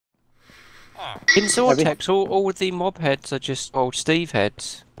In Zortex, all the mob heads are just old Steve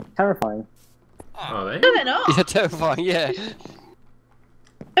heads. Terrifying. Are they? No, they're not. Yeah, terrifying, yeah.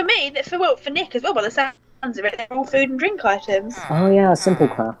 For me, for Nick as well, by the sounds of it, they're all food and drink items. Oh yeah, simple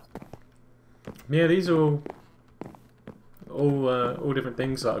craft. Yeah, these are all different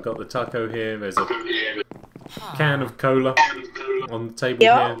things. Like I've got the taco here. There's a can of cola on the table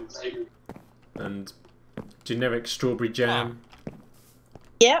here, and generic strawberry jam.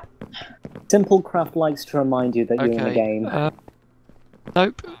 Yep. Simple craft likes to remind you that you're in a game.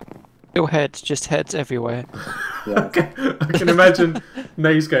 Nope. Still heads, just heads everywhere. Yeah. I can imagine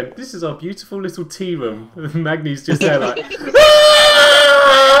Nays going, "This is our beautiful little tea room." And Magni's just there like,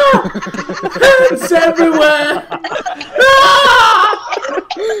 "It's everywhere!"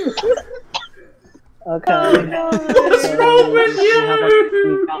 Okay. Oh, no. What's wrong with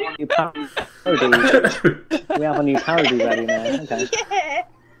We have a new parody ready now. Okay. Yeah.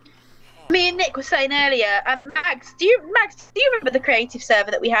 Me and Nick were saying earlier, Max, do you remember the creative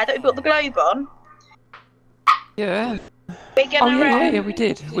server that we had that we built the globe on? Yeah. Yeah, we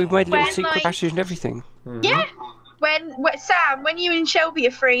did. We made little When, secret like- passages and everything. Yeah. When Sam, when you and Shelby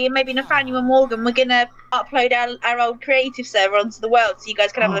are free, and maybe Nathaniel and Morgan, we're gonna upload our old creative server onto the world, so you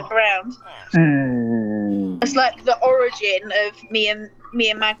guys can have a look around. It's like the origin of me and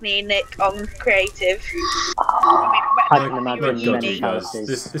Magni and Nick on creative. I can imagine God, many you guys,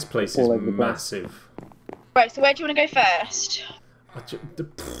 characters. this place all is over the place. massive. Right, so where do you want to go first?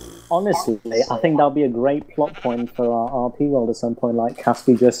 Honestly, I think that'll be a great plot point for our RP world at some point. Like,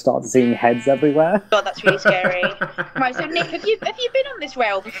 Caspi just starts seeing heads everywhere. God, that's really scary. Right, so Nick, have you been on this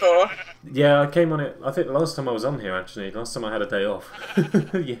rail before? Yeah, I came on it. I think the last time I was on here, actually, last time I had a day off. Did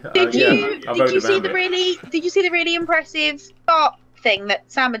I rode you see around it. Did you see the really impressive start thing that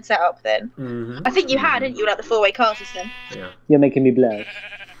Sam had set up then? Mm-hmm. I think you had, didn't you, like the four-way car system? Yeah. You're making me blush.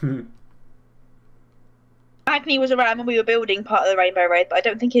 Agni was around when we were building part of the Rainbow Road, but I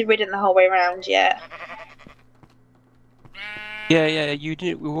don't think he'd ridden the whole way around yet. Yeah, you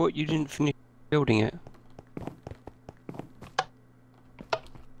didn't finish building it.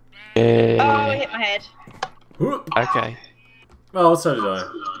 Oh, I hit my head. Okay. Oh, so did I.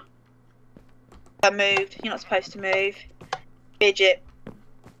 I moved. You're not supposed to move. Fidget.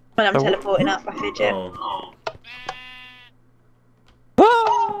 When I'm teleporting up, I fidget. Oh.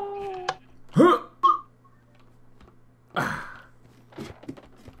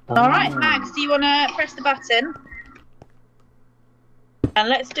 Alright, Max, do you want to press the button? And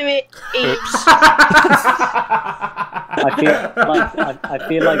let's do it in... I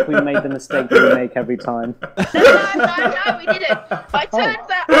feel like we made the mistake that we make every time. No, we didn't. I turned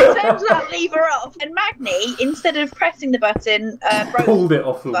that lever off, and Magni, instead of pressing the button, pulled it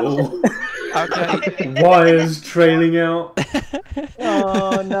off the wall. Okay. Wires trailing out.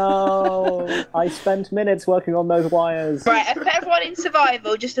 Oh no! I spent minutes working on those wires. Right, I've put everyone in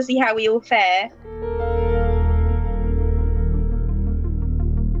survival just to see how we all fare.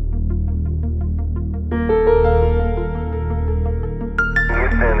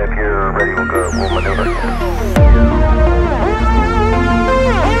 Houston, if you're ready, we'll maneuver.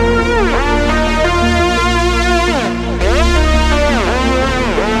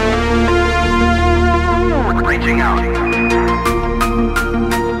 Reaching out.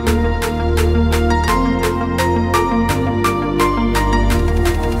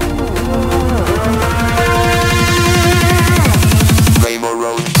 Rainbow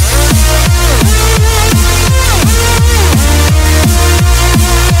Road.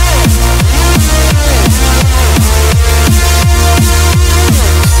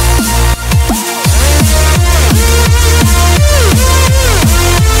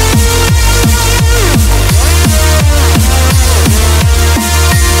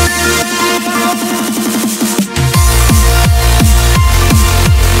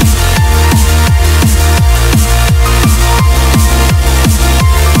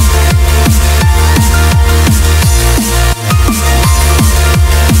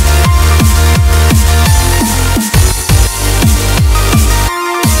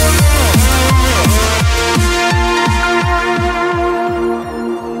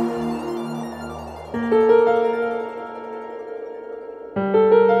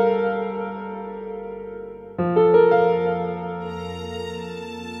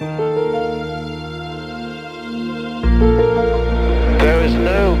 There is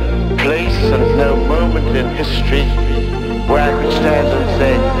no place and no moment in history where I could stand and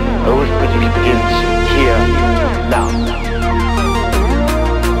say, oh, it begins here, now.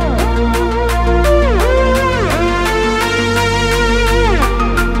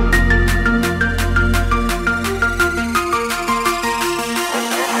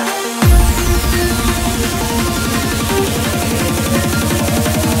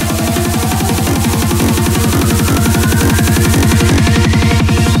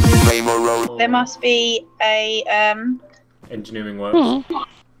 must be a Engineering works.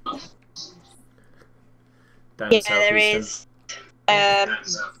 Down yeah, there southeastern.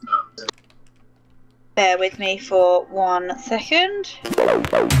 is. Bear with me for 1 second.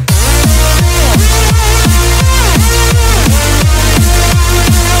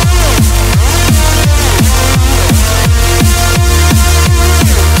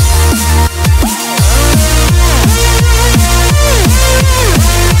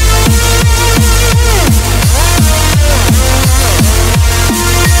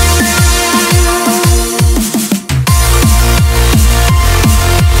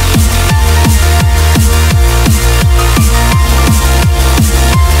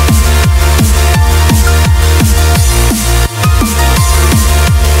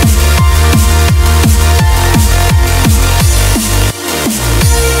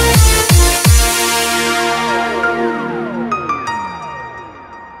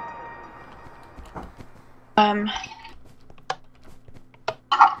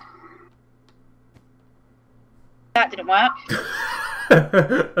 That didn't work.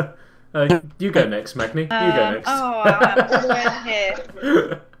 You go next, Magni. You go next. Oh, I'm all the way over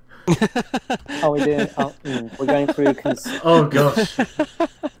here. Are we doing? We're going through. Oh gosh,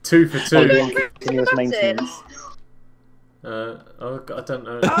 2 for 2. Continuous maintenance. Oh, I don't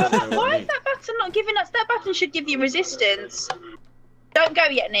know. Why is that button not giving us? That button should give you resistance. Don't go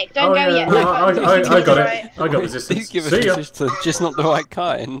yet, Nick. Don't go yet. No, I got it. Right. I got resistance. Give us See ya. resistance, just not the right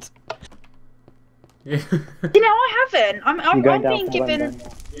kind. Yeah. You know, I haven't. I'm going down being from the given. rundown.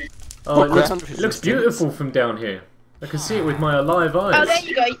 Oh, Ground it looks beautiful from down here. I can see it with my alive eyes. Oh, there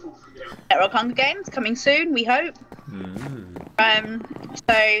you go. Netrock Hunger Games coming soon. We hope. So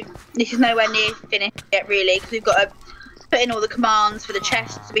this is nowhere near finished yet, really, because we've got to put in all the commands for the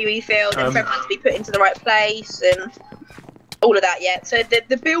chests to be refilled and for everyone to be put into the right place and all of that yet. So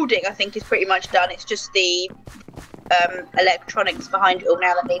the building, I think, is pretty much done. It's just the electronics behind it all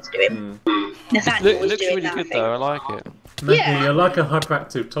now that needs doing. Nathaniel It was looks doing really that, good I think. though, I like it. Magni, Yeah. you're like a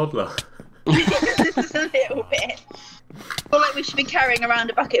hyperactive toddler. Just a little bit. I feel like we should be carrying around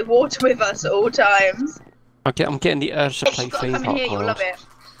a bucket of water with us at all times. I'm getting the urge to play You've got to Theme come in Park here, you'll World. love it.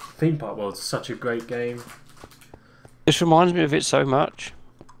 Theme Park World's such a great game. This reminds me of it so much.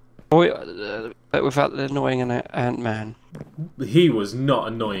 But without the annoying Ant-Man. He was not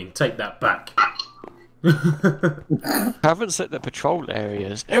annoying. Take that back. Haven't set the patrol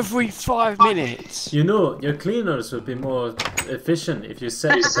areas every 5 minutes. You know, your cleaners would be more efficient if you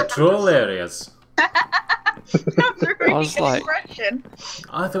set the patrol areas. That was a really was good like- impression.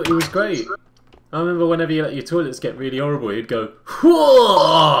 I thought he was great. I remember whenever you let your toilets get really horrible, he'd go,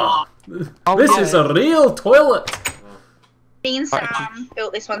 "Whoa! Oh, This yeah. is a real toilet!" Me and Sam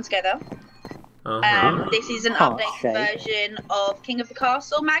built this one together. This is an Oh, updated shame. version of King of the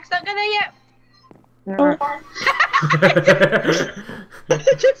Castle. Max, don't go there yet.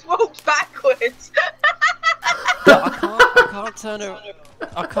 Just walked backwards. I can't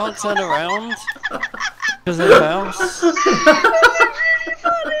turn around because of the mouse.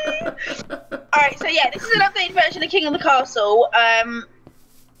 Alright, so yeah, this is an updated version of King of the Castle. So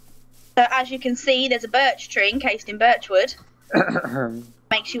as you can see, there's a birch tree encased in birchwood.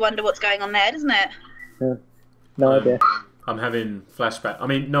 Makes you wonder what's going on there, doesn't it? Yeah. No idea. I'm having flashback. I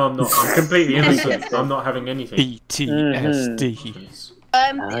mean, no, I'm not. I'm completely innocent. I'm not having anything. PTSD.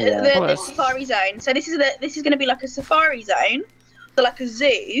 The safari zone. So this is going to be like a safari zone, so like a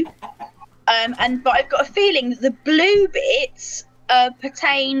zoo. But I've got a feeling that the blue bits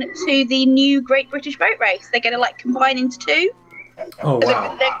pertain to the new Great British Boat Race. They're going to like combine into two. Oh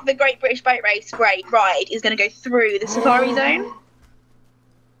wow! The Great British Boat Race ride is going to go through the safari zone.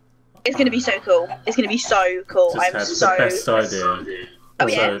 It's going to be so cool. It's going to be so cool. Just I'm had so. the best idea. Oh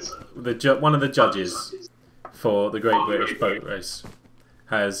yeah. So, one of the judges for the Great British Boat Race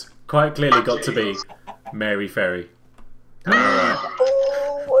has quite clearly got to be Mary Ferry.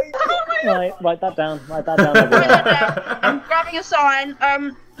 Oh my God. Right, write that down. Write that down. Write that down. I'm grabbing a sign.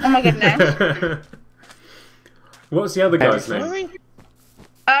 Oh my goodness. What's the other guy's name?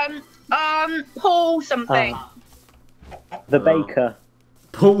 Paul something. The baker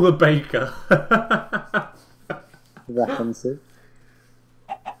Paul the Baker. references.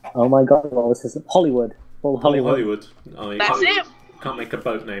 Oh my god, what was his? Hollywood. Paul Hollywood. Hollywood. Oh, you That's it. can't make a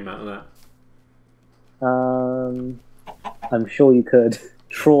boat name out of that. I'm sure you could.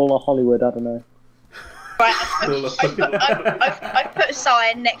 Trawler Hollywood, I don't know. Right, I've put a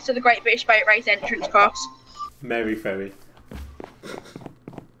sign next to the Great British Boat Race entrance cross. Mary Ferry.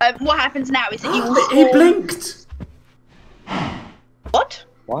 What happens now is that you will He spawn... blinked! What?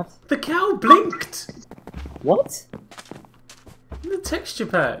 What? The cow blinked! What? The texture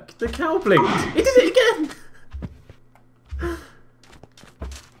pack. The cow blinked. He did it again.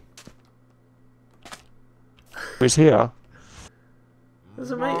 He's here. That's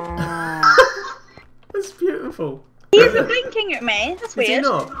amazing. That's beautiful. He isn't blinking at me. That's Is weird. he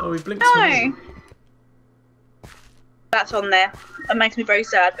not? Oh, he blinked to me. No. That's on there. That makes me very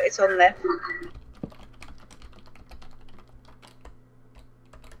sad, but it's on there.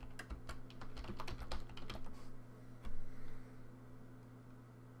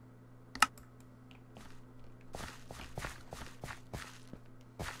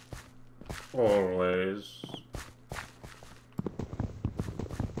 Always.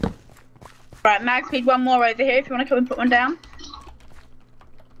 Right, Mags, need one more over here if you want to come and put one down.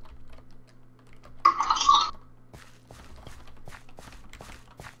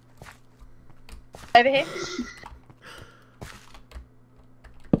 Over here.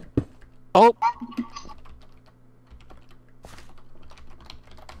 Oh!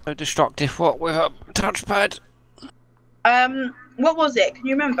 So destructive. What with a touchpad? What was it? Can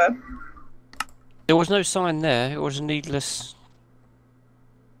you remember? There was no sign there. It was a needless,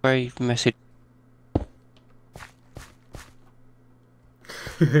 brave message.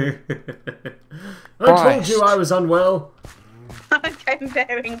 I told you I was unwell. I came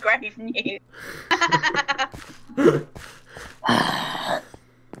bearing grave news.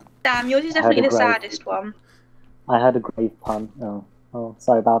 Damn, yours is definitely the saddest one. I had a grave pun. Oh,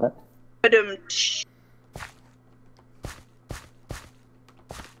 sorry about it.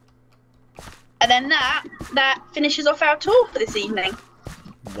 And then that finishes off our tour for this evening.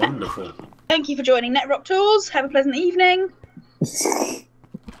 Wonderful. Thank you for joining Netrock Tours. Have a pleasant evening.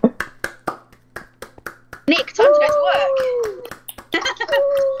 Nick, time to go to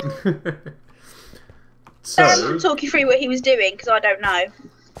work. So, talk you through what he was doing because I don't know.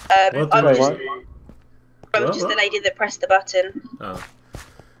 I'm just the lady that pressed the button. Oh.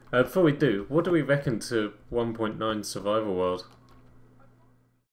 Before we do, what do we reckon to 1.9 survival world?